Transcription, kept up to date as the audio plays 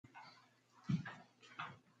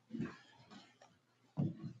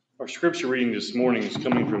scripture reading this morning is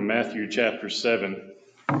coming from Matthew chapter 7.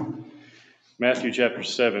 Matthew chapter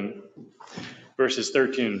 7, verses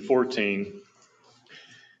 13 and 14.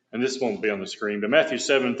 And this won't be on the screen, but Matthew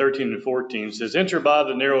 7, 13 and 14 says, "Enter by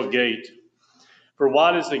the narrow gate, for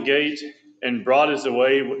wide is the gate, and broad is the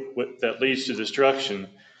way that leads to destruction.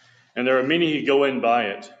 And there are many who go in by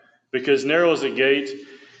it. Because narrow is the gate,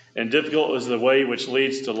 and difficult is the way which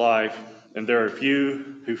leads to life, and there are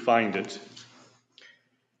few who find it."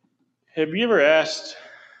 Have you ever asked,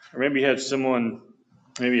 or maybe had someone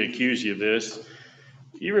maybe accuse you of this,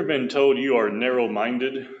 you ever been told you are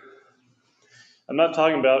narrow-minded? I'm not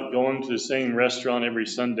talking about going to the same restaurant every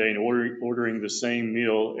Sunday and ordering the same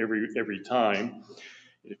meal every time.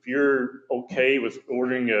 If you're okay with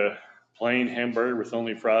ordering a plain hamburger with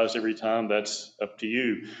only fries every time, that's up to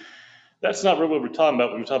you. That's not really what we're talking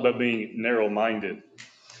about when we talk about being narrow-minded.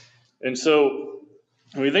 And so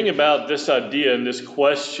when we think about this idea and this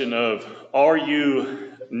question of, are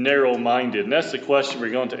you narrow-minded? And that's the question we're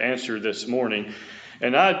going to answer this morning.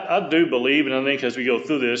 And I do believe, and I think as we go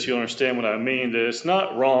through this, you'll understand what I mean, that it's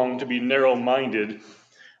not wrong to be narrow-minded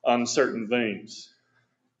on certain things.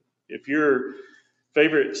 If your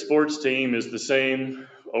favorite sports team is the same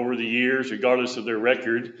over the years, regardless of their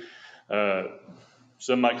record,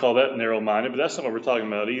 some might call that narrow-minded, but that's not what we're talking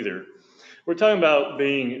about either. We're talking about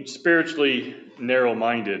being spiritually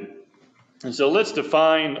narrow-minded. And so let's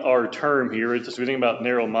define our term here as we think about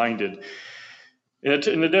narrow-minded.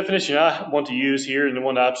 In the definition I want to use here, and the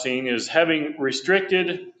one I've seen, is having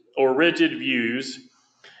restricted or rigid views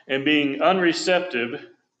and being unreceptive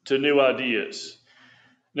to new ideas.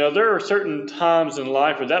 Now, there are certain times in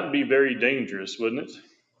life where that would be very dangerous, wouldn't it?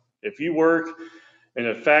 If you work in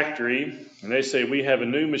a factory and they say, we have a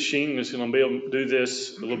new machine that's going to be able to do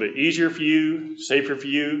this a little bit easier for you, safer for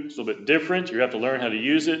you, it's a little bit different, you have to learn how to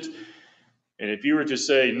use it. And if you were to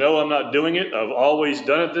say, no, I'm not doing it, I've always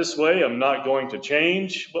done it this way, I'm not going to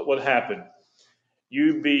change, what would happen?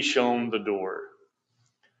 You'd be shown the door.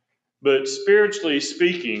 But spiritually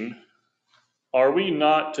speaking, are we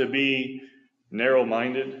not to be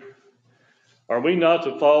narrow-minded? Are we not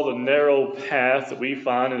to follow the narrow path that we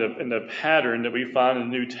find in the pattern that we find in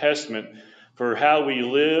the New Testament for how we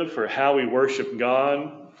live, for how we worship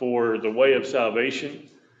God, for the way of salvation?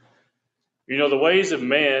 You know, the ways of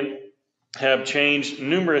man have changed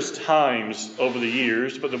numerous times over the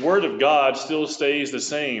years, but the Word of God still stays the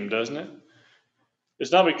same, doesn't it?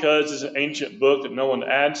 It's not because it's an ancient book that no one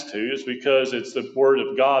adds to. It's because it's the Word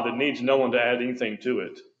of God that needs no one to add anything to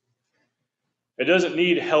it. It doesn't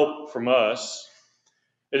need help from us.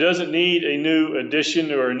 It doesn't need a new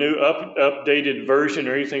edition or a new updated version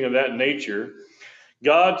or anything of that nature.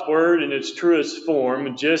 God's Word in its truest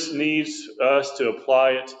form just needs us to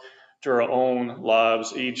apply it to our own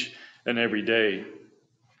lives each and every day.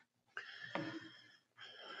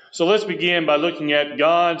 So let's begin by looking at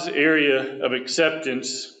God's area of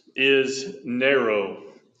acceptance is narrow.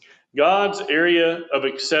 God's area of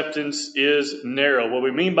acceptance is narrow. What we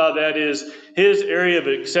mean by that is His area of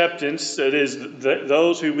acceptance, that is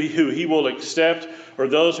those who He will accept or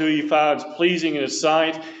those who He finds pleasing in His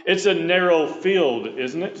sight, it's a narrow field,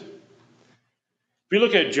 isn't it? If you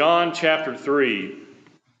look at John chapter 3,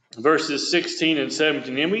 verses 16 and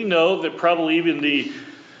 17, and we know that probably even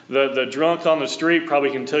the drunk on the street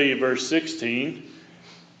probably can tell you verse 16.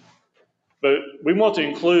 But we want to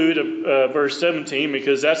include verse 17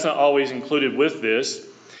 because that's not always included with this.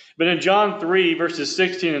 But in John 3, verses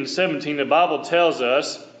 16 and 17, the Bible tells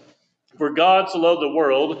us, "For God so loved the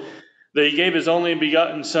world that He gave His only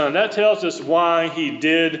begotten Son." That tells us why He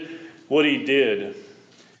did what He did.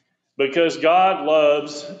 Because God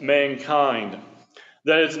loves mankind.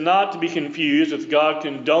 That is not to be confused with God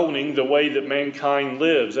condoning the way that mankind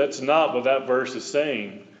lives. That's not what that verse is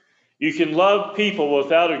saying. You can love people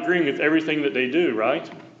without agreeing with everything that they do, right?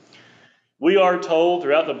 We are told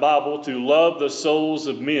throughout the Bible to love the souls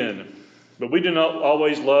of men, but we do not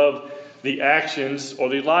always love the actions or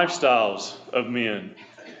the lifestyles of men.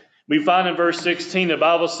 We find in verse 16, the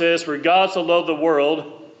Bible says, "For God so loved the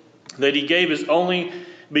world that He gave His only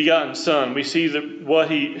begotten Son." We see what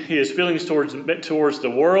His feelings towards the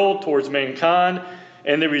world, towards mankind,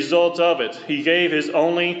 and the result of it. He gave His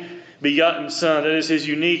only begotten Son. That is His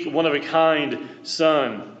unique, one-of-a-kind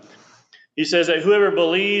Son. He says that whoever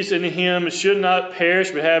believes in Him should not perish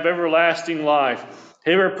but have everlasting life.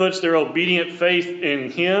 Whoever puts their obedient faith in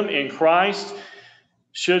Him, in Christ,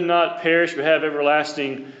 should not perish but have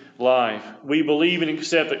everlasting life. We believe and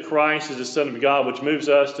accept that Christ is the Son of God, which moves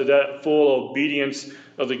us to that full obedience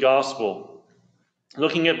of the gospel.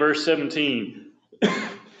 Looking at verse 17.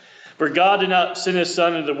 "For God did not send His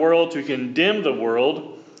Son into the world to condemn the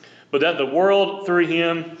world, but that the world through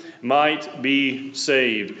him might be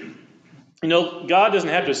saved. You know, God doesn't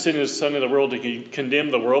have to send his Son in the world to condemn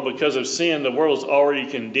the world. Because of sin, the world is already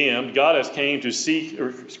condemned. God has came to seek,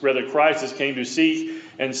 or rather Christ has came to seek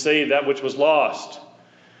and save that which was lost.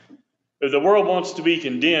 If the world wants to be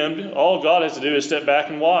condemned, all God has to do is step back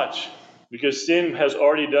and watch. Because sin has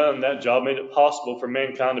already done that job, made it possible for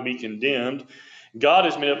mankind to be condemned. God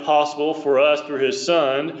has made it possible for us through his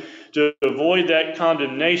Son to avoid that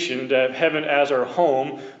condemnation, to have heaven as our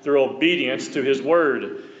home through obedience to his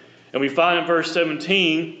word. And we find in verse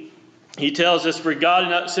 17, he tells us, for God did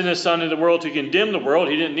not send his Son into the world to condemn the world.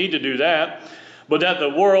 He didn't need to do that. But that the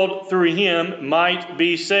world through him might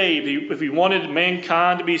be saved. If he wanted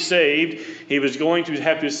mankind to be saved, he was going to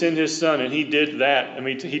have to send his Son, and he did that. And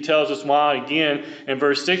he tells us why again in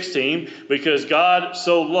verse 16, because God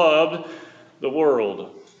so loved the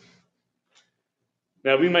world.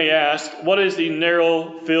 Now we may ask, what is the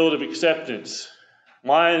narrow field of acceptance?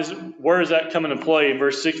 Where does that come into play in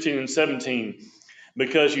verse 16 and 17?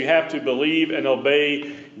 Because you have to believe and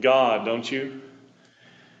obey God, don't you?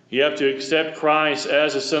 You have to accept Christ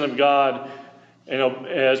as the Son of God and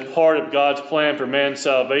as part of God's plan for man's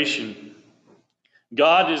salvation.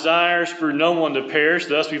 God desires for no one to perish.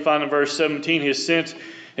 Thus we find in verse 17, he sent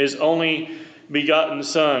his only begotten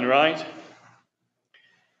Son, right?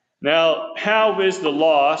 Now, how is the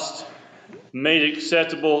lost made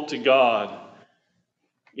acceptable to God?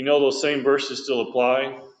 You know, those same verses still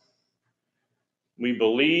apply. We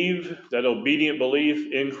believe that obedient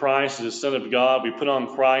belief in Christ as the Son of God. We put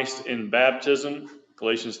on Christ in baptism,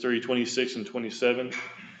 Galatians 3:26 and 27.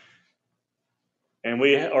 And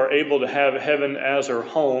we are able to have heaven as our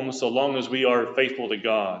home so long as we are faithful to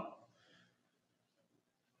God.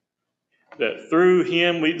 That through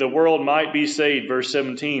him the world might be saved, verse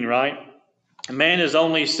 17, right? Man is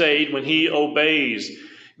only saved when he obeys.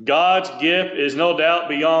 God's gift is no doubt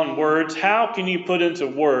beyond words. How can you put into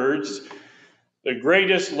words the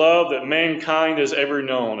greatest love that mankind has ever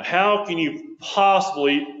known? How can you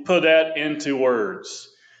possibly put that into words?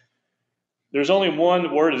 There's only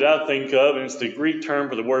one word that I think of, and it's the Greek term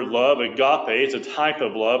for the word love, agape. It's a type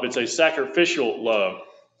of love. It's a sacrificial love.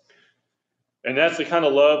 And that's the kind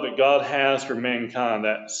of love that God has for mankind,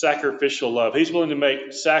 that sacrificial love. He's willing to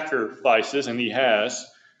make sacrifices, and he has,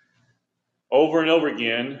 over and over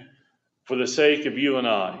again, for the sake of you and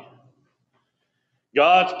I.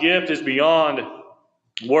 God's gift is beyond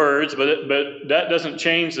words, but that doesn't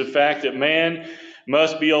change the fact that man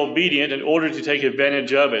must be obedient in order to take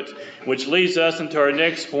advantage of it, which leads us into our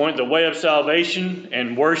next point. The way of salvation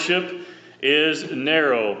and worship is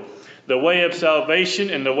narrow. The way of salvation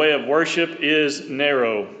and the way of worship is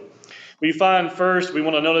narrow. We find first, we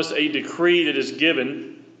want to notice a decree that is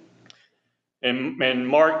given in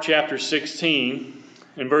Mark chapter 16,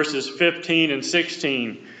 in verses 15 and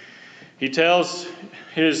 16. He tells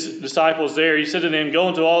his disciples there, he said to them, go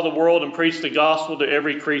into all the world and preach the gospel to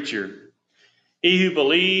every creature. He who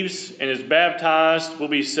believes and is baptized will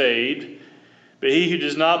be saved, but he who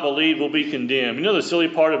does not believe will be condemned. You know the silly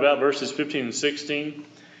part about verses 15 and 16?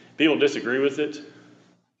 People disagree with it.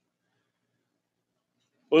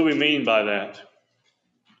 What do we mean by that?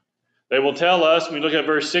 They will tell us, when we look at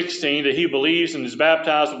verse 16, that he who believes and is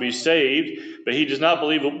baptized will be saved, but he does not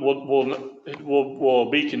believe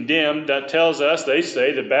will be condemned. That tells us, they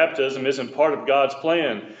say, that baptism isn't part of God's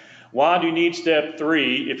plan. Why do you need step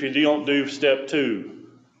 3 if you don't do step 2?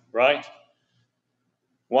 Right?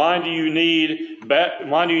 Why do you need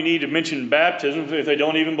to mention baptism if they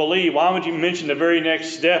don't even believe? Why would you mention the very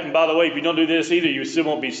next step? And by the way, if you don't do this either, you still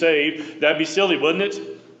won't be saved. That'd be silly, wouldn't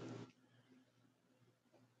it?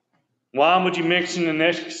 Why would you mention the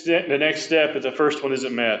next step if the first one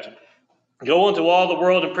isn't met? Go into all the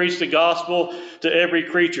world and preach the gospel to every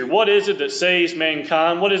creature. What is it that saves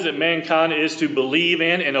mankind? What is it mankind is to believe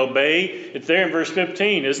in and obey? It's there in verse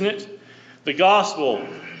 15, isn't it? The gospel.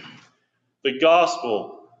 The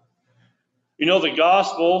gospel. You know, the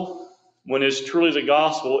gospel, when it's truly the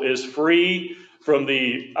gospel, is free from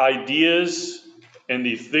the ideas and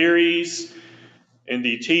the theories and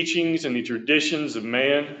the teachings and the traditions of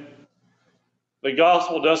man. The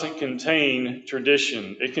gospel doesn't contain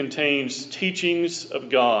tradition. It contains teachings of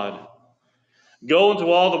God. Go into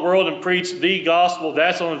all the world and preach the gospel.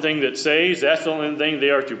 That's the only thing that saves. That's the only thing they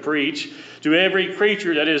are to preach. To every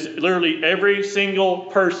creature, that is literally every single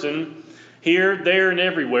person, here, there, and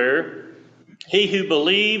everywhere. He who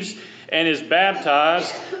believes and is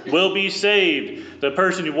baptized will be saved. The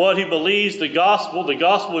person who believes the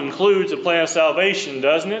gospel includes the plan of salvation,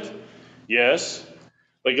 doesn't it? Yes.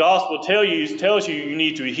 The gospel tells you you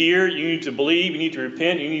need to hear, you need to believe, you need to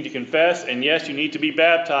repent, you need to confess, and yes, you need to be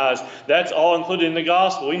baptized. That's all included in the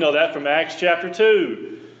gospel. We know that from Acts chapter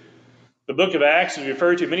 2. The book of Acts is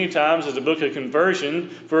referred to many times as a book of conversion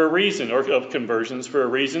for a reason, or of conversions for a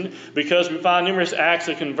reason, because we find numerous acts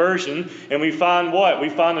of conversion, and we find what? We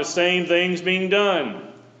find the same things being done.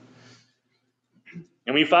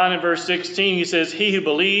 And we find in verse 16, he says, he who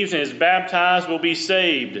believes and is baptized will be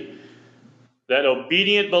saved. That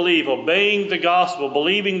obedient belief, obeying the gospel,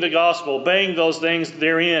 believing the gospel, obeying those things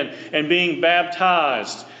therein, and being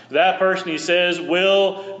baptized, that person, he says,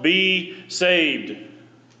 will be saved.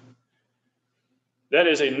 That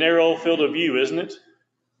is a narrow field of view, isn't it?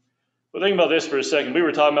 But think about this for a second. We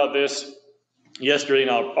were talking about this yesterday in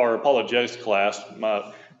our apologetics class,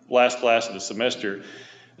 my last class of the semester.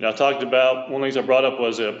 And I talked about, one of the things I brought up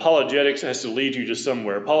was that apologetics has to lead you to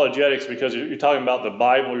somewhere. Apologetics, because you're talking about the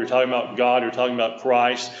Bible, you're talking about God, you're talking about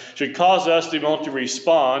Christ, should cause us to want to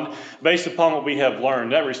respond based upon what we have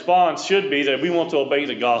learned. That response should be that we want to obey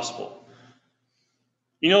the gospel.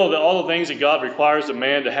 You know that all the things that God requires of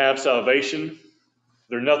man to have salvation,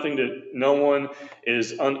 they're nothing that no one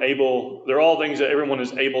is unable, they're all things that everyone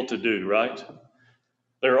is able to do, right?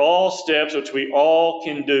 They're all steps which we all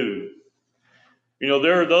can do. You know,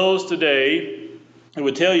 there are those today who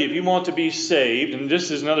would tell you if you want to be saved, and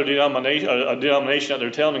this is another denomination, a denomination out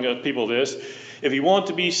there telling people this, if you want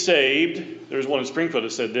to be saved, there's one in Springfield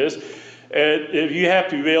that said this, if you have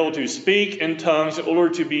to be able to speak in tongues in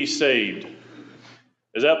order to be saved.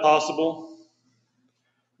 Is that possible?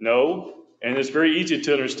 No. And it's very easy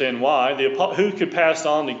to understand why. Who could pass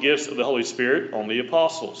on the gifts of the Holy Spirit? Only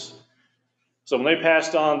apostles. So when they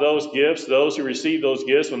passed on those gifts, those who received those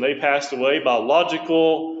gifts, when they passed away, by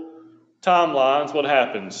logical timelines, what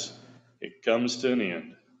happens? It comes to an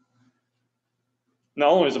end. Not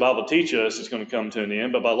only does the Bible teach us it's going to come to an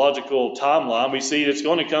end, but by logical timeline, we see it's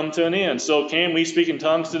going to come to an end. So can we speak in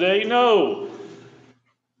tongues today? No.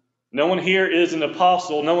 No one here is an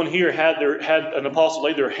apostle. No one here had an apostle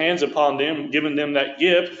lay their hands upon them, giving them that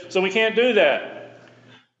gift. So we can't do that.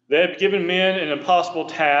 They have given men an impossible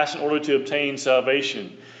task in order to obtain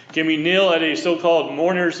salvation. Can we kneel at a so-called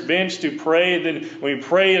mourner's bench to pray, and then when we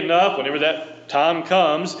pray enough, whenever that time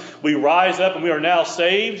comes, we rise up and we are now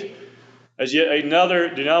saved? As yet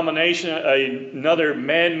another denomination, another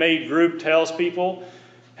man-made group tells people,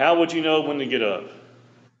 how would you know when to get up?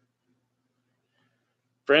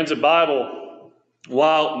 Friends, the Bible,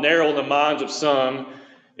 while narrow in the minds of some,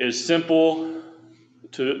 is simple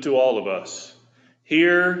to all of us.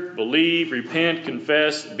 Hear, believe, repent,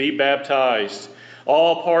 confess, be baptized.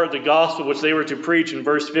 All part of the gospel which they were to preach in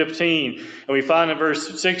verse 15. And we find in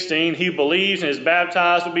verse 16, he who believes and is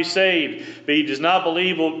baptized will be saved, but he does not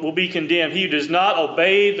believe will be condemned. He who does not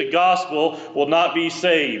obey the gospel will not be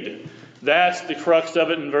saved. That's the crux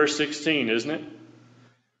of it in verse 16, isn't it?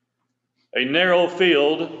 A narrow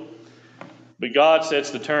field, but God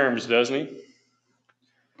sets the terms, doesn't he?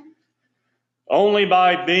 Only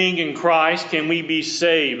by being in Christ can we be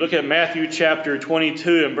saved. Look at Matthew chapter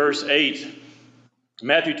 22 and verse 8.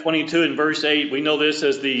 Matthew 22 and verse 8, we know this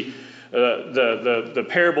as the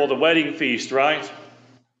parable of the wedding feast, right?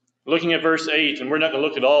 Looking at verse 8, and we're not going to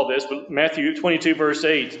look at all this, but Matthew 22 verse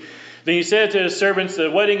 8. Then he said to his servants, the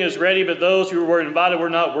wedding is ready, but those who were invited were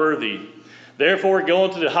not worthy. Therefore go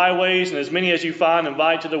into the highways, and as many as you find,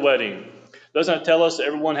 invite to the wedding. Doesn't that tell us that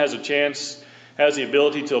everyone has a chance, has the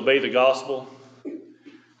ability to obey the gospel?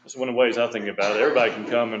 That's one of the ways I think about it. Everybody can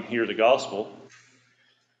come and hear the gospel.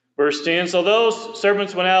 Verse 10, so those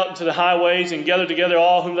servants went out into the highways and gathered together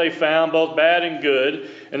all whom they found, both bad and good,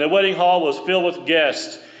 and the wedding hall was filled with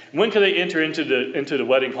guests. When could they enter into the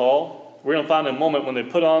wedding hall? We're going to find a moment when they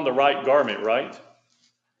put on the right garment, right?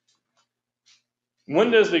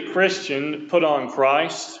 When does the Christian put on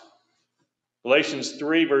Christ? Galatians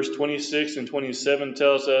 3, verse 26 and 27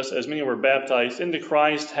 tells us, as many were baptized into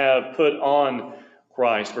Christ have put on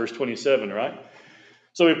Christ, verse 27, right?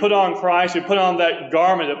 So we put on Christ, we put on that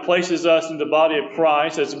garment that places us in the body of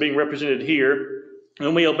Christ, that's being represented here,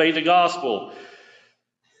 and we obey the gospel.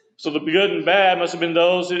 So the good and bad must have been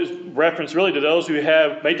those, reference really to those who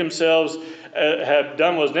have made themselves, have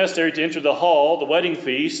done what was necessary to enter the hall, the wedding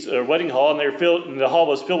feast, or wedding hall, and the hall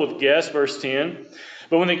was filled with guests, verse 10.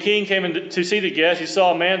 But when the king came in to see the guests, he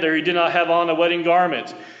saw a man there who did not have on a wedding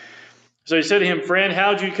garment. So he said to him, friend,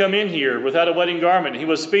 how did you come in here without a wedding garment? He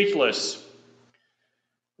was speechless.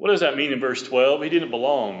 What does that mean in verse 12? He didn't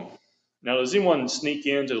belong. Now, does anyone sneak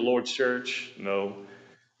into the Lord's church? No.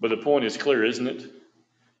 But the point is clear, isn't it?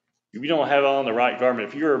 If you don't have on the right garment,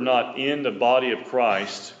 if you're not in the body of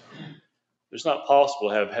Christ, It's not possible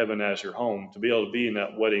to have heaven as your home, to be able to be in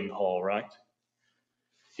that wedding hall, right?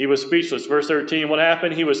 He was speechless. Verse 13, what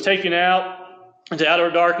happened? He was taken out into outer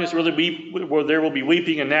darkness where there will be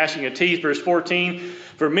weeping and gnashing of teeth. Verse 14,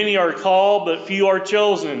 for many are called, but few are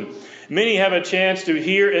chosen. Many have a chance to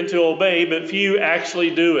hear and to obey, but few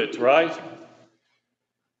actually do it, right?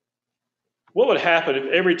 What would happen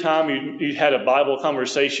if every time you had a Bible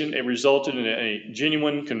conversation, it resulted in a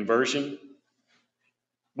genuine conversion?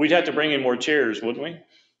 We'd have to bring in more chairs, wouldn't we?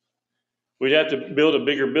 We'd have to build a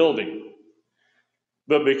bigger building.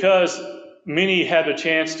 But because many have a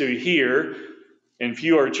chance to hear and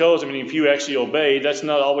few are chosen, meaning few actually obey, that's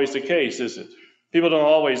not always the case, is it? People don't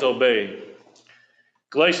always obey.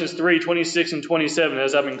 Galatians 3:26 and 27,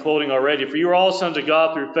 as I've been quoting already, for you are all sons of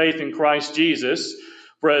God through faith in Christ Jesus.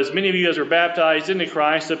 For as many of you as are baptized into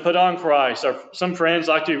Christ have put on Christ. Some friends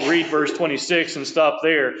like to read verse 26 and stop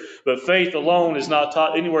there, but faith alone is not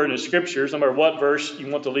taught anywhere in the Scriptures, no matter what verse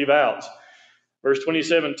you want to leave out. Verse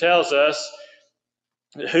 27 tells us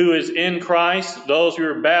who is in Christ, those who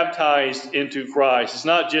are baptized into Christ. It's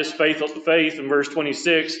not just faith in verse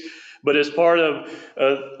 26, but as part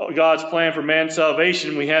of God's plan for man's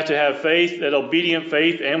salvation, we have to have faith, that obedient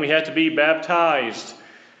faith, and we have to be baptized,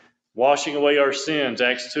 washing away our sins,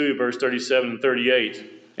 Acts 2, verse 37 and 38.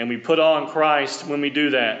 And we put on Christ when we do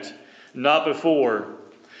that, not before.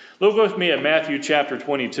 Look with me at Matthew chapter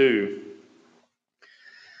 22.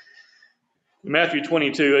 Matthew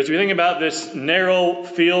 22, as we think about this narrow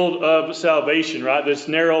field of salvation, right, this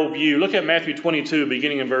narrow view, look at Matthew 22,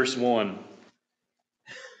 beginning in verse 1.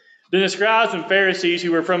 Then the scribes and Pharisees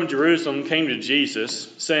who were from Jerusalem came to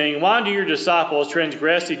Jesus, saying, why do your disciples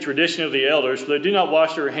transgress the tradition of the elders, for they do not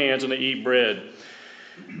wash their hands when they eat bread?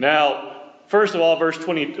 Now, first of all, verse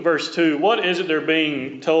 2, what is it they're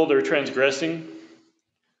being told they're transgressing?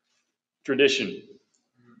 Tradition.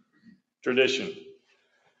 Tradition.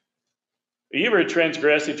 Have you ever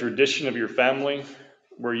transgressed the tradition of your family,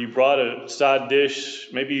 where you brought a side dish,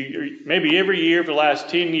 maybe every year for the last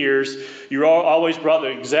 10 years, you always brought the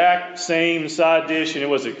exact same side dish and it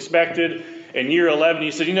was expected. In year 11,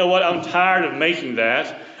 you said, you know what, I'm tired of making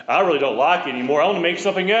that. I really don't like it anymore. I want to make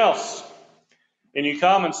something else. And you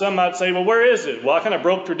come and some might say, well, where is it? Well, I kind of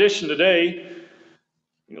broke tradition today.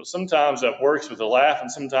 You know, sometimes that works with a laugh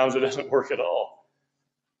and sometimes it doesn't work at all.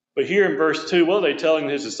 But here in verse 2, what are they telling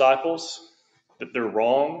his disciples? That they're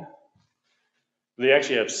wrong. They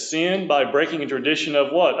actually have sinned by breaking a tradition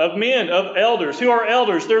of what? Of men, of elders. Who are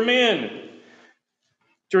elders? They're men.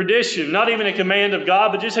 Tradition, not even a command of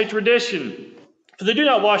God, but just a tradition. For they do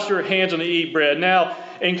not wash their hands when they eat bread. Now,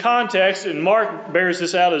 in context, and Mark bears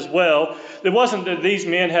this out as well, it wasn't that these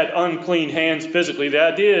men had unclean hands physically. The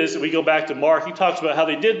idea is that we go back to Mark. He talks about how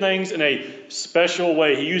they did things in a special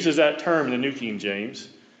way. He uses that term in the New King James.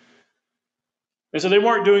 And so they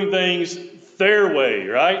weren't doing things their way,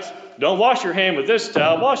 right? Don't wash your hand with this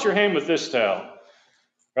towel. Wash your hand with this towel,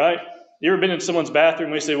 right? You ever been in someone's bathroom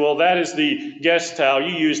and we say, well, that is the guest towel.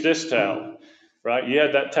 You use this towel, right? You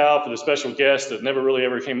had that towel for the special guest that never really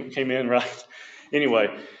ever came in, right?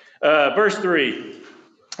 Anyway, verse 3.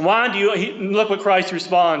 Look what Christ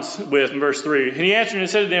responds with in verse 3. And he answered and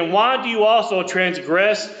said to them, why do you also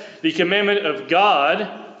transgress the commandment of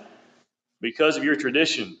God because of your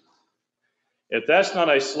tradition? If that's not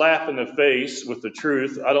a slap in the face with the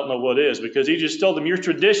truth, I don't know what is, because he just told them your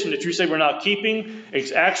tradition that you say we're not keeping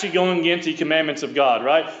is actually going against the commandments of God,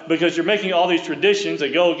 right? Because you're making all these traditions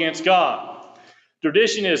that go against God.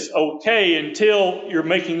 Tradition is okay until you're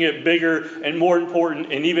making it bigger and more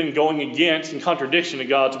important and even going against in contradiction to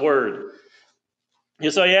God's word.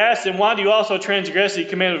 And so he asked them, why do you also transgress the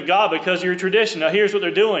commandment of God because of your tradition? Now here's what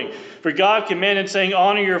they're doing. For God commanded, saying,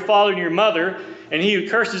 honor your father and your mother, and he who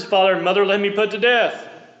curses father and mother, let him be put to death.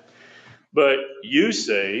 But you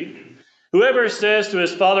say, whoever says to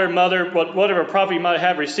his father and mother, whatever property he might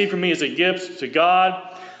have received from me as a gift to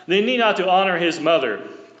God, they need not to honor his mother.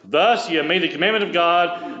 Thus you have made the commandment of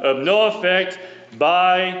God of no effect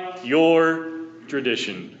by your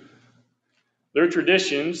tradition. Their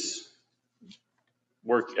traditions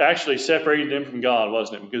were actually separating them from God,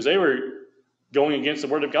 wasn't it? Because they were going against the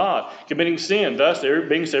word of God, committing sin. Thus, they were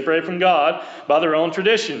being separated from God by their own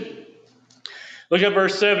tradition. Look at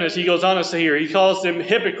verse 7 as he goes on to say here. He calls them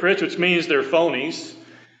hypocrites, which means they're phonies.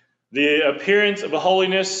 The appearance of a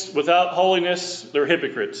holiness, without holiness, they're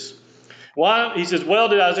hypocrites. Why? He says, well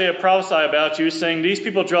did Isaiah prophesy about you, saying, these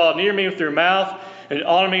people draw near me with their mouth and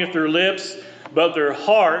honor me with their lips, but their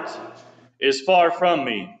heart is far from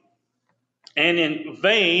me. And in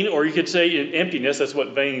vain, or you could say in emptiness, that's what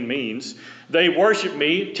vain means, they worship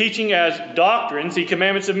me, teaching as doctrines the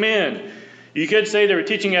commandments of men. You could say they were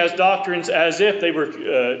teaching as doctrines as if they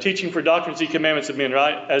were teaching for doctrines and commandments of men,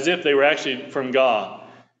 right? As if they were actually from God.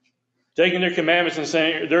 Taking their commandments and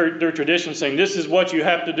saying, their traditions, saying, this is what you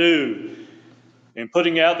have to do. And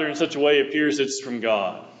putting it out there in such a way it appears it's from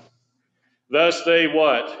God. Thus they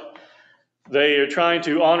what? They are trying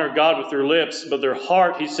to honor God with their lips, but their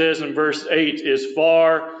heart, he says in verse 8, is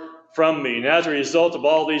far from me. And as a result of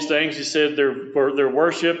all these things, he said their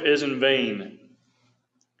worship is in vain.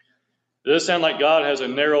 Does it sound like God has a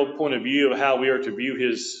narrow point of view of how we are to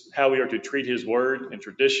view how we are to treat his word and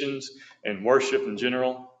traditions and worship in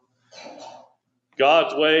general?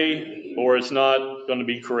 God's way, or it's not going to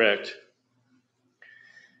be correct.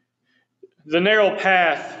 The narrow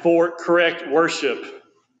path for correct worship.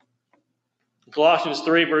 Colossians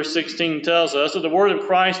 3 verse 16 tells us that the word of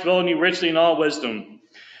Christ dwell in you richly in all wisdom,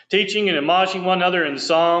 teaching and admonishing one another in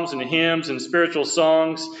psalms and hymns and spiritual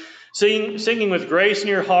songs, singing with grace in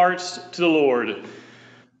your hearts to the Lord.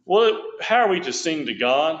 Well, how are we to sing to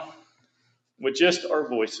God? With just our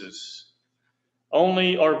voices.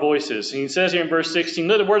 Only our voices. And he says here in verse 16,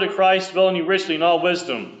 let the word of Christ dwell in you richly in all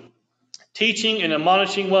wisdom, teaching and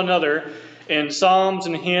admonishing one another in psalms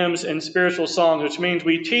and hymns and spiritual songs, which means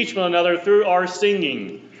we teach one another through our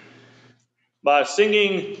singing. By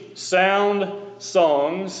singing sound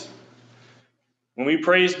songs, when we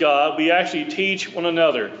praise God, we actually teach one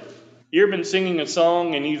another. You ever been singing a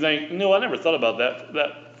song and you think, no, I never thought about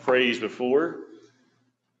that phrase before?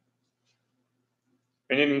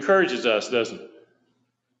 And it encourages us, doesn't it?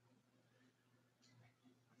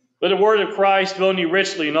 Let the word of Christ dwell in you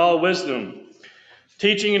richly in all wisdom,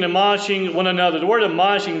 teaching and admonishing one another. The word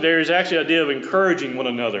admonishing there is actually the idea of encouraging one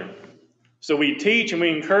another. So we teach and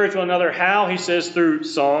we encourage one another. How? He says through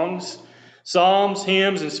songs, psalms,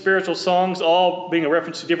 hymns, and spiritual songs, all being a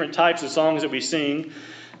reference to different types of songs that we sing.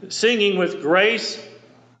 Singing with grace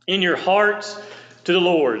in your hearts to the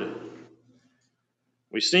Lord.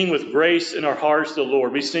 We sing with grace in our hearts to the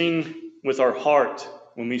Lord. We sing with our heart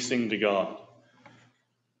when we sing to God.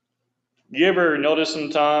 You ever notice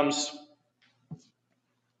sometimes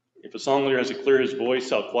if a song leader has to clear his voice,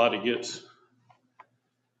 how quiet it gets?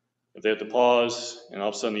 If they have to pause and all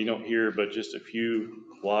of a sudden you don't hear but just a few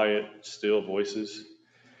quiet, still voices.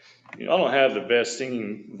 I don't have the best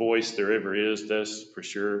singing voice there ever is, that's for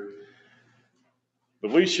sure.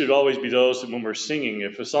 But we should always be those that when we're singing,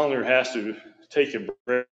 if a song leader has to take a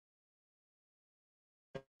breath,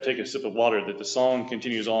 take a sip of water, that the song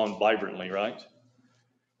continues on vibrantly, right?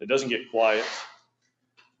 It doesn't get quiet.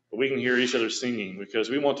 But we can hear each other singing because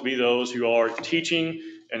we want to be those who are teaching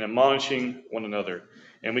and admonishing one another.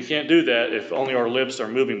 And we can't do that if only our lips are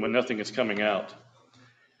moving when nothing is coming out.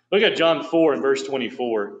 Look at John 4 and verse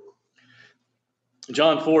 24.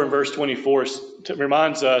 John 4 and verse 24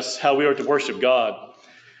 reminds us how we are to worship God.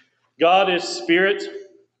 God is spirit,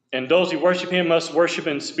 and those who worship him must worship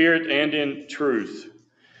in spirit and in truth.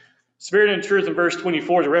 Spirit and truth in verse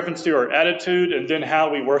 24 is a reference to our attitude and then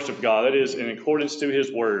how we worship God. That is in accordance to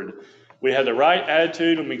his word. We have the right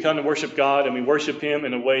attitude when we come to worship God, and we worship him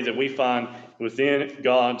in a way that we find within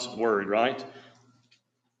God's word, right?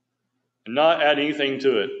 And not add anything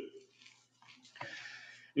to it.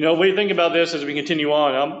 We think about this as we continue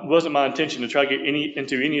on. It wasn't my intention to try to get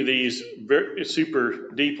into any of these super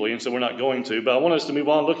deeply, and so we're not going to. But I want us to move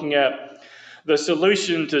on looking at the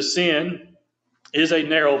solution to sin is a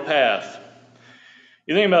narrow path.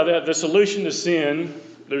 You think about that, the solution to sin,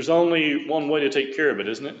 there's only one way to take care of it,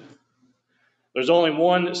 isn't it? There's only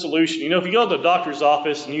one solution. If you go to the doctor's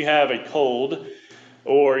office and you have a cold,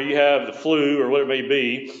 or you have the flu, or whatever it may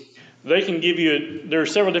be, they can give you, there are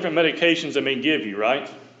several different medications they may give you, right?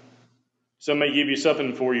 Some may give you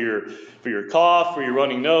something for your cough, for your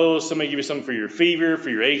running nose. Some may give you something for your fever, for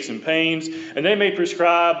your aches and pains. And they may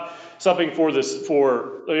prescribe something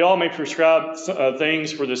they all may prescribe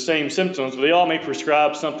things for the same symptoms, but they all may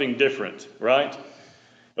prescribe something different, right?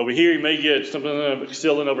 Over here, you may get something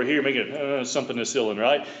penicillin. Over here, you may get something penicillin,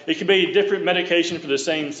 right? It could be a different medication for the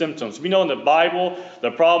same symptoms. We know in the Bible, the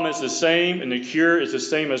problem is the same and the cure is the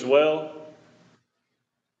same as well.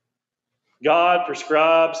 God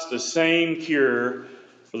prescribes the same cure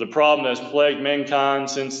for the problem that's plagued mankind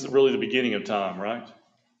since really the beginning of time, right?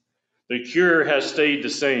 The cure has stayed the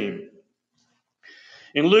same.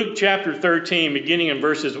 In Luke chapter 13, beginning in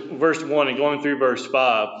verse 1 and going through verse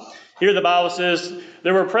 5, here the Bible says,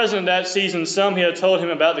 there were present in that season some who had told him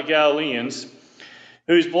about the Galileans,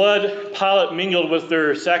 whose blood Pilate mingled with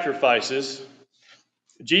their sacrifices.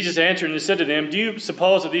 Jesus answered and said to them, do you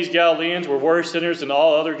suppose that these Galileans were worse sinners than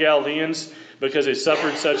all other Galileans because they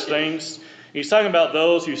suffered such things? He's talking about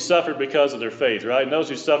those who suffered because of their faith, right? And those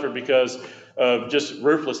who suffered because of just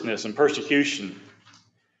ruthlessness and persecution.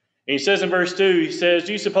 And he says in verse 2, he says,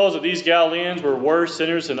 do you suppose that these Galileans were worse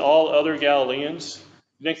sinners than all other Galileans?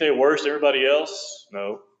 You think they were worse than everybody else?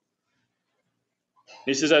 No.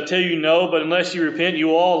 He says, I tell you no, but unless you repent,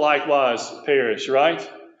 you all likewise perish, right?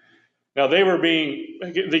 Now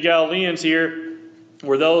the Galileans here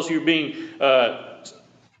were those who were being,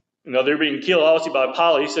 they're being killed obviously by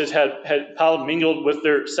Pilate. He says, had Pilate mingled with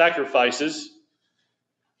their sacrifices.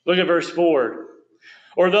 Look at verse 4.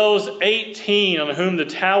 Or those 18 on whom the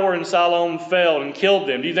tower in Siloam fell and killed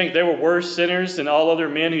them. Do you think they were worse sinners than all other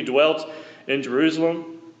men who dwelt in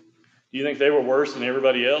Jerusalem? Do you think they were worse than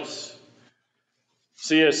everybody else?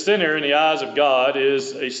 See, a sinner in the eyes of God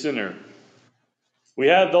is a sinner. We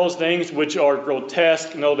have those things which are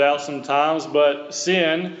grotesque, no doubt, sometimes, but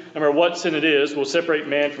sin, no matter what sin it is, will separate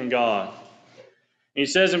man from God. He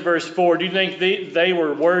says in verse 4, do you think they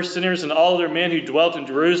were worse sinners than all other men who dwelt in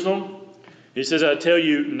Jerusalem? He says, I tell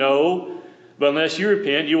you, no, but unless you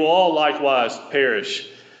repent, you will all likewise perish.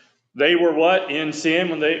 They were what? In sin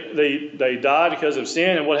when they died because of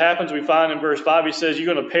sin. And what happens, we find in verse 5, he says,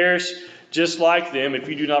 you're going to perish just like them if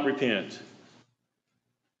you do not repent.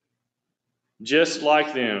 Just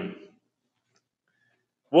like them.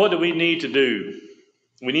 What do we need to do?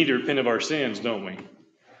 We need to repent of our sins, don't we?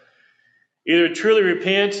 Either truly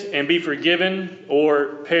repent and be forgiven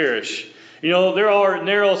or perish. There are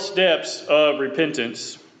narrow steps of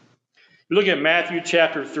repentance. You look at Matthew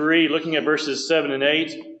chapter 3, looking at verses 7 and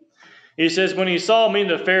 8. He says, when he saw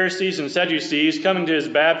many of the Pharisees and Sadducees coming to his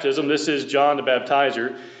baptism, this is John the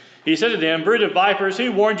baptizer, he said to them, brood of vipers,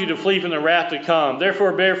 who warned you to flee from the wrath to come?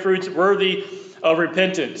 Therefore bear fruits worthy of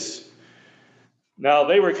repentance. Now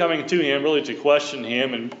they were coming to him really to question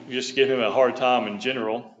him and just give him a hard time in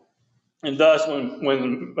general. And thus,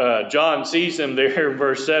 when John sees them there in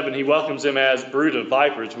verse 7, he welcomes them as brood of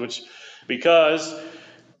vipers, which, because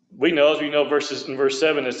we know, as we know in verse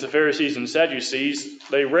 7, it's the Pharisees and Sadducees,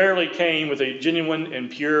 they rarely came with a genuine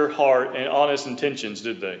and pure heart and honest intentions,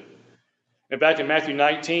 did they? In fact, in Matthew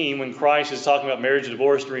 19, when Christ is talking about marriage,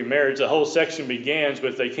 divorce, and remarriage, the whole section begins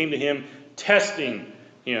with they came to him testing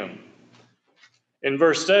him. In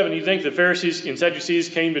verse 7, you think the Pharisees and Sadducees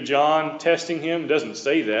came to John testing him? It doesn't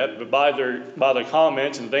say that, but by the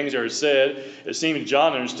comments and things that are said, it seems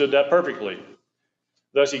John understood that perfectly.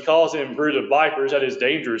 Thus, he calls them brood of vipers. That is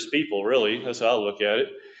dangerous people, really. That's how I look at it.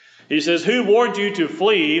 He says, who warned you to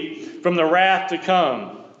flee from the wrath to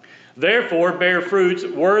come? Therefore, bear fruits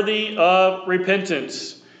worthy of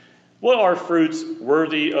repentance. What are fruits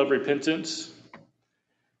worthy of repentance?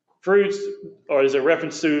 Fruits is a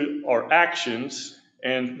reference to our actions,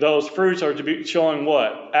 and those fruits are to be showing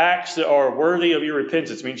what? Acts that are worthy of your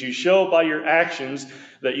repentance. It means you show by your actions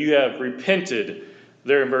that you have repented.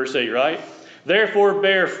 There in verse 8, right? Therefore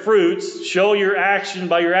bear fruits, show your action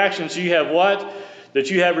by your actions. You have what?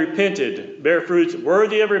 That you have repented. Bear fruits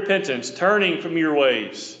worthy of repentance, turning from your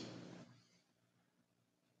ways.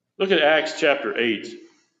 Look at Acts chapter 8.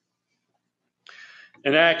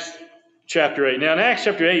 In Acts chapter 8. Now in Acts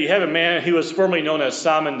chapter 8, you have a man who was formerly known as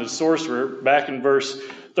Simon the sorcerer. Back in verse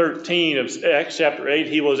 13 of Acts chapter 8,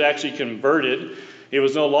 he was actually converted. He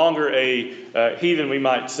was no longer a heathen, we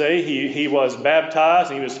might say. He was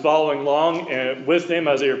baptized, and he was following along with them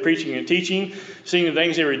as they were preaching and teaching, seeing the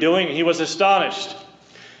things they were doing, and he was astonished.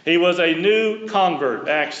 He was a new convert,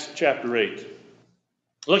 Acts chapter 8.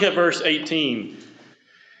 Look at verse 18.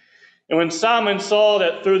 And when Simon saw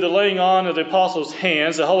that through the laying on of the apostles'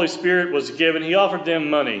 hands the Holy Spirit was given, he offered them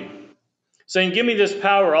money, saying, give me this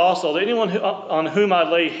power also, that anyone on whom I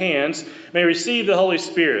lay hands may receive the Holy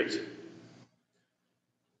Spirit.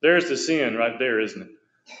 There's the sin right there, isn't it?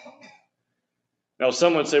 Now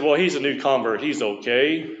some would say, well, he's a new convert. He's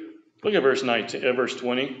okay. Look at verse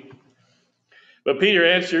 20. But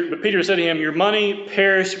Peter said to him, your money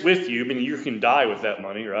perish with you. I mean, you can die with that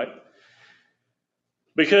money, right?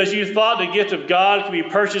 Because you thought the gift of God could be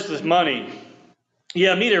purchased with money. You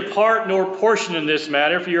have neither part nor portion in this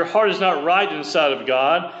matter, for your heart is not right in the sight of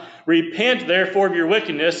God. Repent, therefore, of your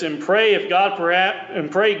wickedness, and pray God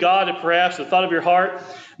that perhaps the thought of your heart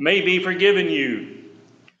may be forgiven you.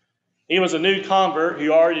 He was a new convert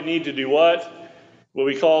who already needed to do what? What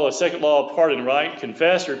we call a second law of pardon, right?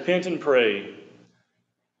 Confess, repent, and pray.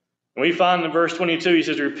 And we find in verse 22, he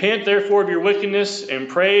says, repent, therefore, of your wickedness, and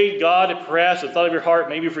pray God that perhaps the thought of your heart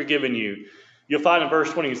may be forgiven you. You'll find in verse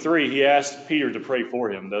 23, he asked Peter to pray for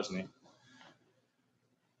him, doesn't he?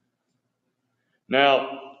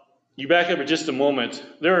 Now, you back up for just a moment.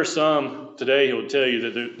 There are some today who will tell you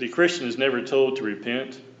that the Christian is never told to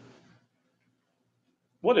repent.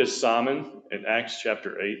 What is Simon in Acts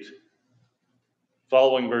chapter 8?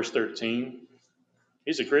 following verse 13.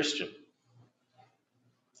 He's a Christian.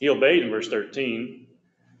 He obeyed in verse 13.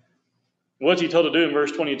 What's he told to do in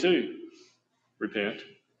verse 22? Repent.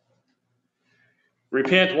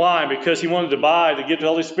 Repent, why? Because he wanted to buy the gift of the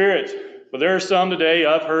Holy Spirit. But there are some today,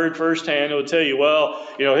 I've heard firsthand, who will tell you, well,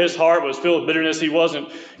 his heart was filled with bitterness. He wasn't,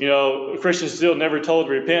 Christians still never told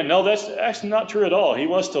to repent. No, that's actually not true at all. He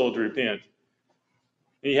was told to repent.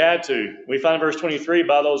 He had to. We find in verse 23,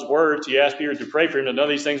 by those words, he asked Peter to pray for him that none of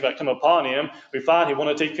these things might come upon him. We find he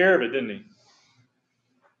wanted to take care of it, didn't he?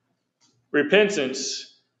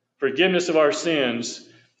 Repentance, forgiveness of our sins,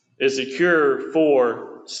 is the cure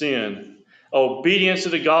for sin. Obedience to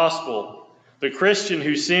the gospel. The Christian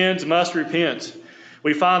who sins must repent.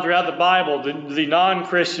 We find throughout the Bible the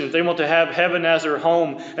non-Christians, they want to have heaven as their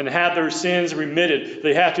home and have their sins remitted.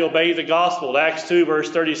 They have to obey the gospel. Acts 2, verse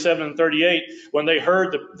 37 and 38, when they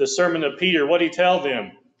heard the sermon of Peter, what did he tell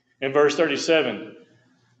them in verse 37?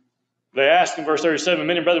 They asked in verse 37,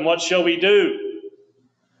 men and brethren, what shall we do?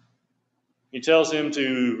 He tells them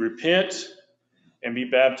to repent and be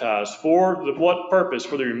baptized. For what purpose?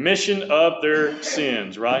 For the remission of their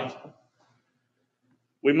sins, right?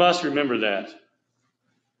 We must remember that.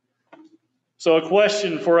 So a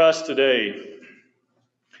question for us today.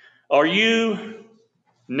 Are you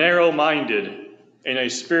narrow-minded in a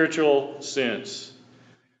spiritual sense?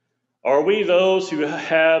 Are we those who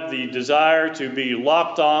have the desire to be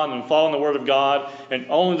locked on and follow the Word of God and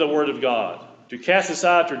only the Word of God? To cast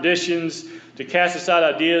aside traditions, to cast aside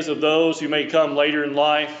ideas of those who may come later in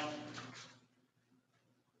life?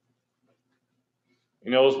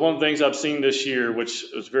 It's one of the things I've seen this year, which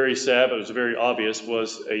was very sad, but it was very obvious,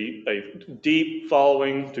 was a deep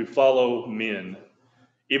following to follow men,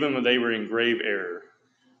 even when they were in grave error.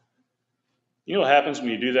 You know what happens when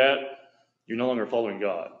you do that? You're no longer following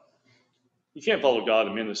God. You can't follow God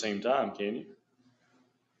and men at the same time, can you?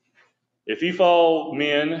 If you follow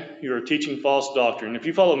men who are teaching false doctrine, if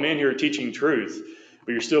you follow men who are teaching truth,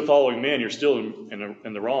 but you're still following men, you're still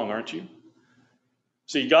in the wrong, aren't you?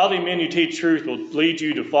 See, godly men who teach truth will lead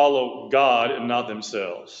you to follow God and not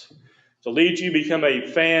themselves. To lead you to become a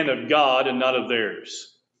fan of God and not of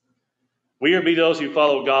theirs. We are to be those who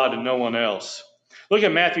follow God and no one else. Look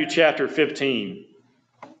at Matthew chapter 15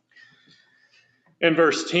 and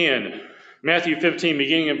verse 10. Matthew 15,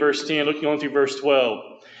 beginning in verse 10, looking on through verse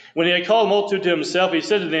 12. When he had called the multitude to himself, he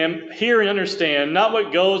said to them, hear and understand, not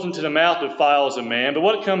what goes into the mouth defiles a man, but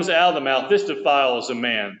what comes out of the mouth, this defiles a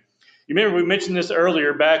man. You remember we mentioned this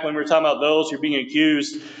earlier back when we were talking about those who are being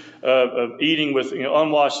accused of eating with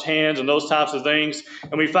unwashed hands and those types of things.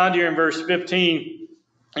 And we find here in verse 15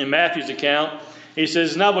 in Matthew's account, he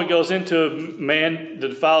says, not what goes into a man that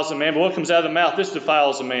defiles a man, but what comes out of the mouth, this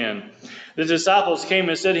defiles a man. The disciples came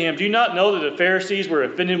and said to him, do you not know that the Pharisees were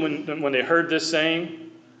offended when they heard this saying?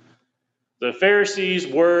 The Pharisees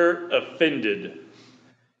were offended.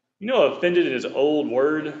 Offended is an old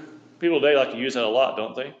word. People today like to use that a lot,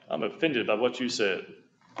 don't they? I'm offended by what you said.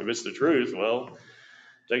 If it's the truth, well,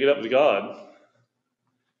 take it up with God.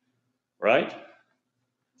 Right?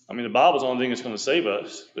 The Bible's the only thing that's going to save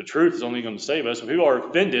us. The truth is only going to save us. If people are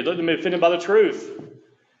offended, let them be offended by the truth.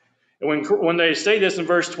 And when they say this in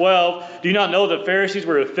verse 12, do you not know the Pharisees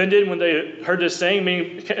were offended when they heard this saying?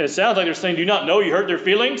 It sounds like they're saying, do you not know you hurt their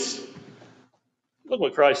feelings? Look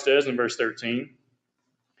what Christ says in verse 13.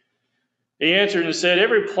 He answered and said,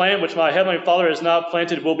 every plant which my heavenly Father has not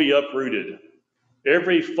planted will be uprooted.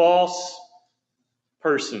 Every false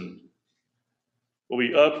person will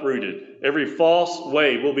be uprooted. Every false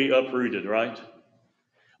way will be uprooted, right?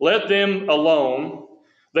 Let them alone.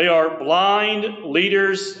 They are blind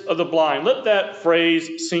leaders of the blind. Let that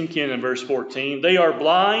phrase sink in verse 14. They are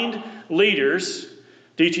blind leaders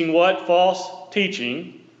teaching what? False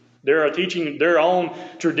teaching. They are teaching their own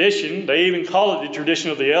tradition. They even call it the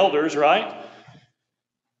tradition of the elders, right?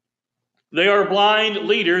 They are blind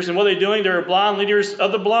leaders, and what are they doing? They're blind leaders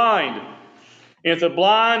of the blind. And if the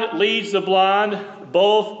blind leads the blind,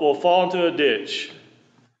 both will fall into a ditch.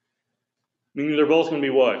 Meaning they're both going to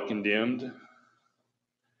be what? Condemned.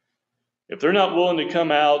 If they're not willing to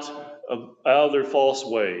come out of their false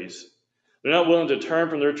ways, they're not willing to turn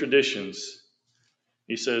from their traditions,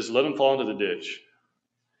 he says, let them fall into the ditch.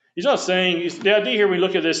 He's not saying, the idea here when we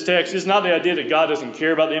look at this text is not the idea that God doesn't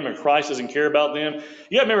care about them or Christ doesn't care about them.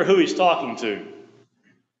 You got to remember who he's talking to.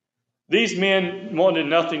 These men wanted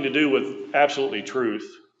nothing to do with absolutely truth.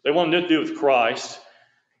 They wanted nothing to do with Christ.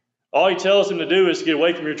 All he tells them to do is get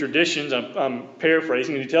away from your traditions. I'm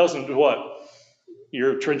paraphrasing. He tells them to what?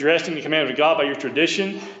 You're transgressing the commandment of God by your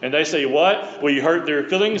tradition. And they say what? Well, you hurt their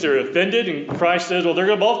feelings. They're offended. And Christ says, well, they're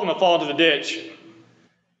both going to fall into the ditch.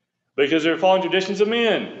 because they're following traditions of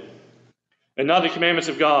men and not the commandments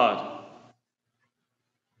of God.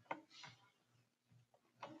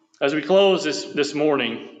 As we close this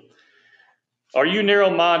morning, are you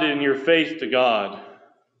narrow-minded in your faith to God?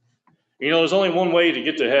 You know, there's only one way to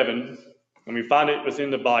get to heaven, and we find it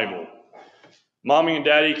within the Bible. Mommy and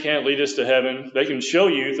Daddy can't lead us to heaven. They can show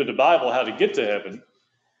you through the Bible how to get to heaven,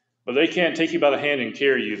 but they can't take you by the hand and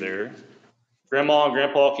carry you there. Grandma and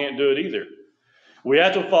Grandpa can't do it either. We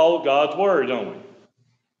have to follow God's word, don't we?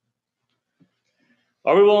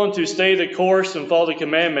 Are we willing to stay the course and follow the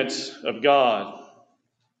commandments of God?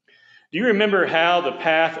 Do you remember how the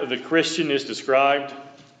path of the Christian is described?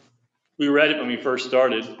 We read it when we first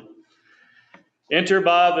started. Enter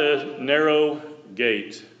by the narrow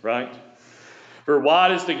gate, right? For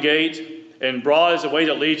wide is the gate, and broad is the way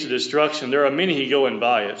that leads to destruction. There are many who go in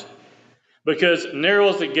by it. Because narrow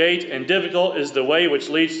is the gate, and difficult is the way which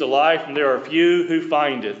leads to life, and there are few who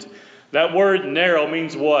find it. That word narrow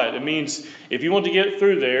means what? It means if you want to get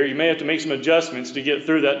through there, you may have to make some adjustments to get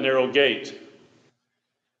through that narrow gate.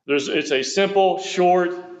 It's a simple,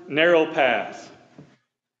 short, narrow path.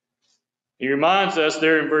 He reminds us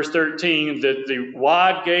there in verse 13 that the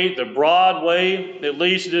wide gate, the broad way that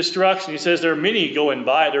leads to destruction, he says there are many going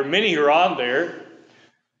by it. There are many who are on there.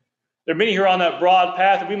 There are many who are on that broad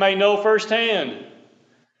path that we may know firsthand,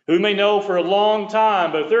 who we may know for a long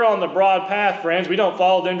time. But if they're on the broad path, friends, we don't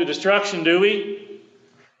follow them to destruction, do we?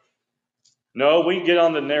 No, we get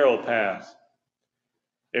on the narrow path.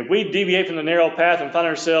 If we deviate from the narrow path and find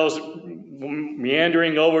ourselves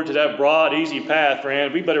meandering over to that broad, easy path,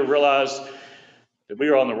 friend, we better realize that we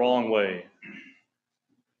are on the wrong way.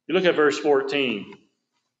 You look at verse 14.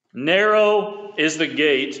 Narrow is the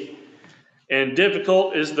gate, and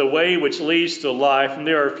difficult is the way which leads to life, and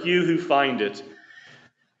there are few who find it.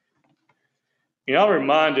 You know, I'm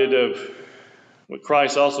reminded of what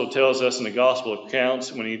Christ also tells us in the gospel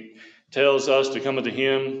accounts when he tells us to come unto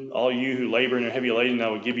him, all you who labor and are heavy laden, I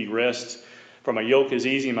will give you rest. For my yoke is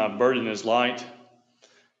easy and my burden is light.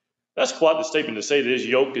 That's quite the statement to say that his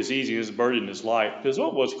yoke is easy and his burden is light. Because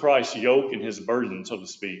what was Christ's yoke and his burden, so to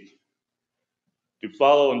speak? To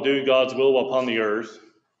follow and do God's will upon the earth,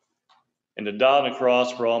 and to die on the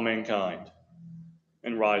cross for all mankind,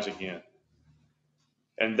 and rise again.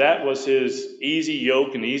 And that was his easy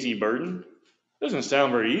yoke and easy burden? Doesn't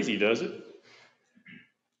sound very easy, does it?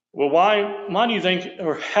 Well, why do you think,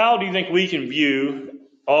 or how do you think we can view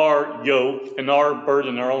our yoke and our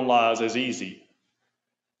burden in our own lives as easy?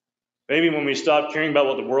 Maybe when we stop caring about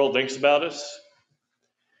what the world thinks about us,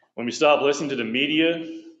 when we stop listening to the media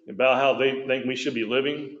about how they think we should be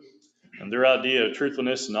living, and their idea of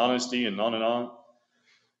truthfulness and honesty and on and on.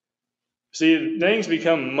 See, things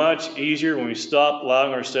become much easier when we stop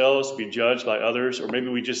allowing ourselves to be judged by others, or maybe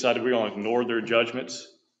we decided we're going to ignore their judgments.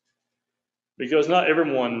 Because not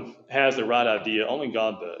everyone has the right idea, only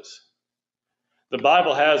God does. The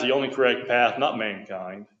Bible has the only correct path, not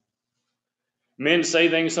mankind. Men say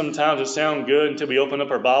things sometimes that sound good until we open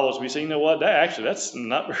up our Bibles. We say, you know what, that's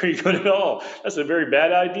not very good at all. That's a very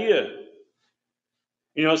bad idea.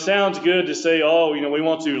 You know, it sounds good to say, we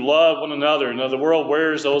want to love one another. You know, the world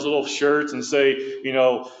wears those little shirts and say,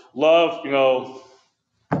 love,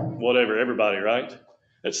 whatever, everybody, right?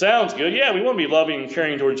 It sounds good. Yeah, we want to be loving and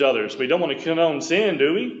caring towards others. We don't want to condone sin,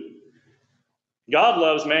 do we? God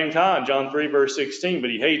loves mankind, John 3, verse 16, but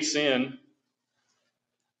he hates sin.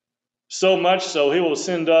 So much so, he will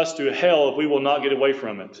send us to hell if we will not get away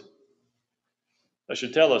from it. That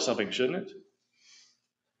should tell us something, shouldn't it?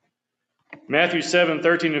 Matthew 7,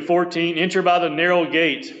 13 and 14, enter by the narrow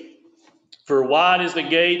gate. For wide is the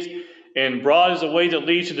gate, and broad is the way that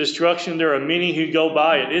leads to destruction. There are many who go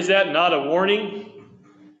by it. Is that not a warning?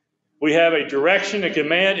 We have a direction, a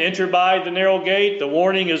command, enter by the narrow gate. The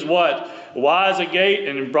warning is what? Wide is the gate,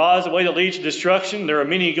 and broad is the way that leads to destruction. There are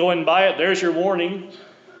many going by it. There's your warning.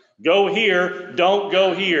 Go here, don't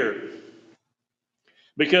go here.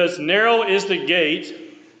 Because narrow is the gate,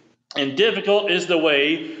 and difficult is the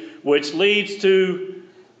way which leads to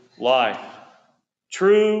life.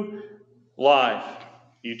 True life.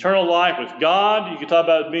 Eternal life with God. You can talk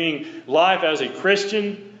about being life as a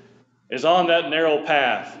Christian is on that narrow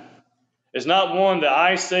path. It's not one that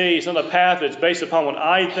I say. It's not a path that's based upon what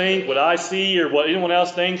I think, what I see, or what anyone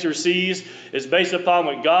else thinks or sees. It's based upon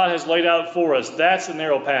what God has laid out for us. That's the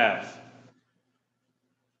narrow path.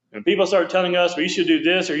 When people start telling us, well, you should do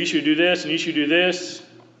this, or you should do this, and you should do this,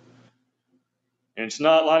 and it's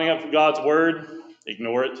not lining up with God's word,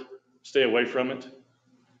 ignore it. Stay away from it.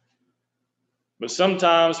 But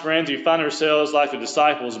sometimes, friends, we find ourselves like the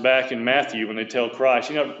disciples back in Matthew when they tell Christ,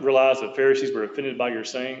 you don't realize the Pharisees were offended by your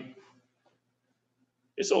saying?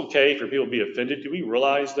 It's okay for people to be offended. Do we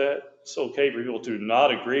realize that? It's okay for people to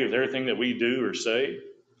not agree with everything that we do or say.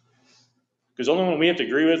 Because the only one we have to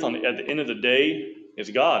agree with at the end of the day is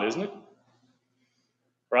God, isn't it?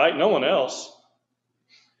 Right? No one else.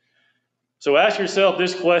 So ask yourself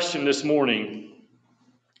this question this morning.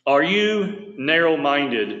 Are you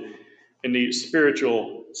narrow-minded in the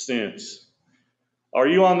spiritual sense? Are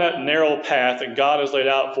you on that narrow path that God has laid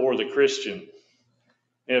out for the Christian?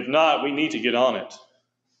 And if not, we need to get on it.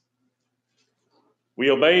 We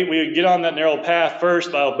get on that narrow path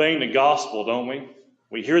first by obeying the gospel, don't we?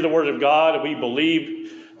 We hear the word of God, we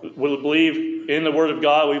believe in the word of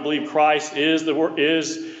God, we believe Christ is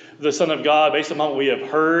the Son of God based upon what we have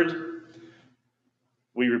heard.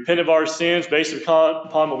 We repent of our sins based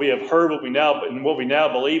upon what we have heard, what we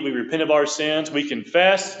now believe. We repent of our sins. We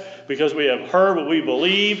confess because we have heard what we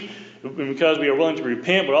believe, and because we are willing to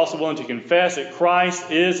repent, but also willing to confess that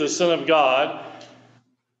Christ is the Son of God.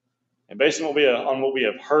 And based on what we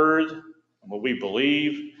have heard, and what we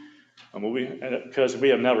believe, and because we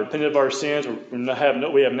have now repented of our sins,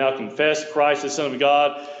 we have now confessed Christ, the Son of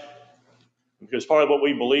God. Because part of what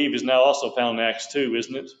we believe is now also found in Acts 2,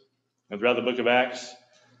 isn't it? And throughout the book of Acts,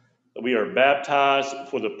 that we are baptized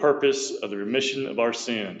for the purpose of the remission of our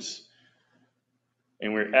sins.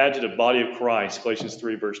 And we're added to the body of Christ, Galatians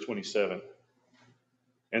 3, verse 27.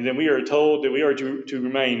 And then we are told that we are to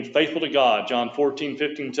remain faithful to God. John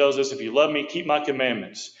 14:15 tells us, if you love me, keep my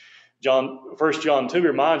commandments. 1 John 2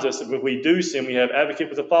 reminds us that if we do sin, we have advocate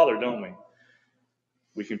with the Father, don't we?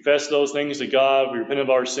 We confess those things to God. We repent of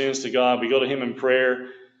our sins to God. We go to Him in prayer.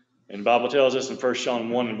 And the Bible tells us in 1 John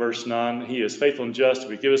 1 and verse 9, He is faithful and just to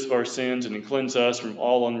forgive us of our sins and to cleanse us from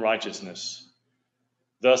all unrighteousness.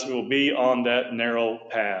 Thus, we will be on that narrow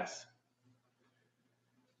path.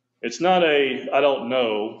 It's not I don't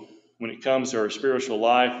know when it comes to our spiritual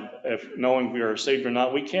life, if knowing we are saved or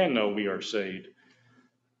not. We can know we are saved.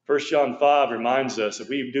 1 John 5 reminds us that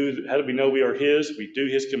how do we know we are His? We do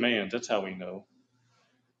His commands. That's how we know.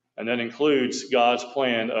 And that includes God's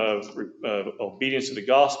plan of obedience to the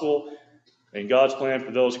gospel and God's plan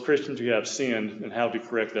for those Christians who have sinned and how to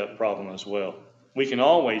correct that problem as well. We can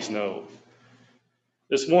always know.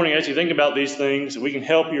 This morning, as you think about these things, we can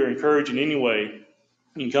help you or encourage in any way.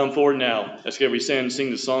 You can come forward now. Let's get every stand and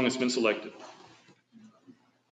sing the song that's been selected.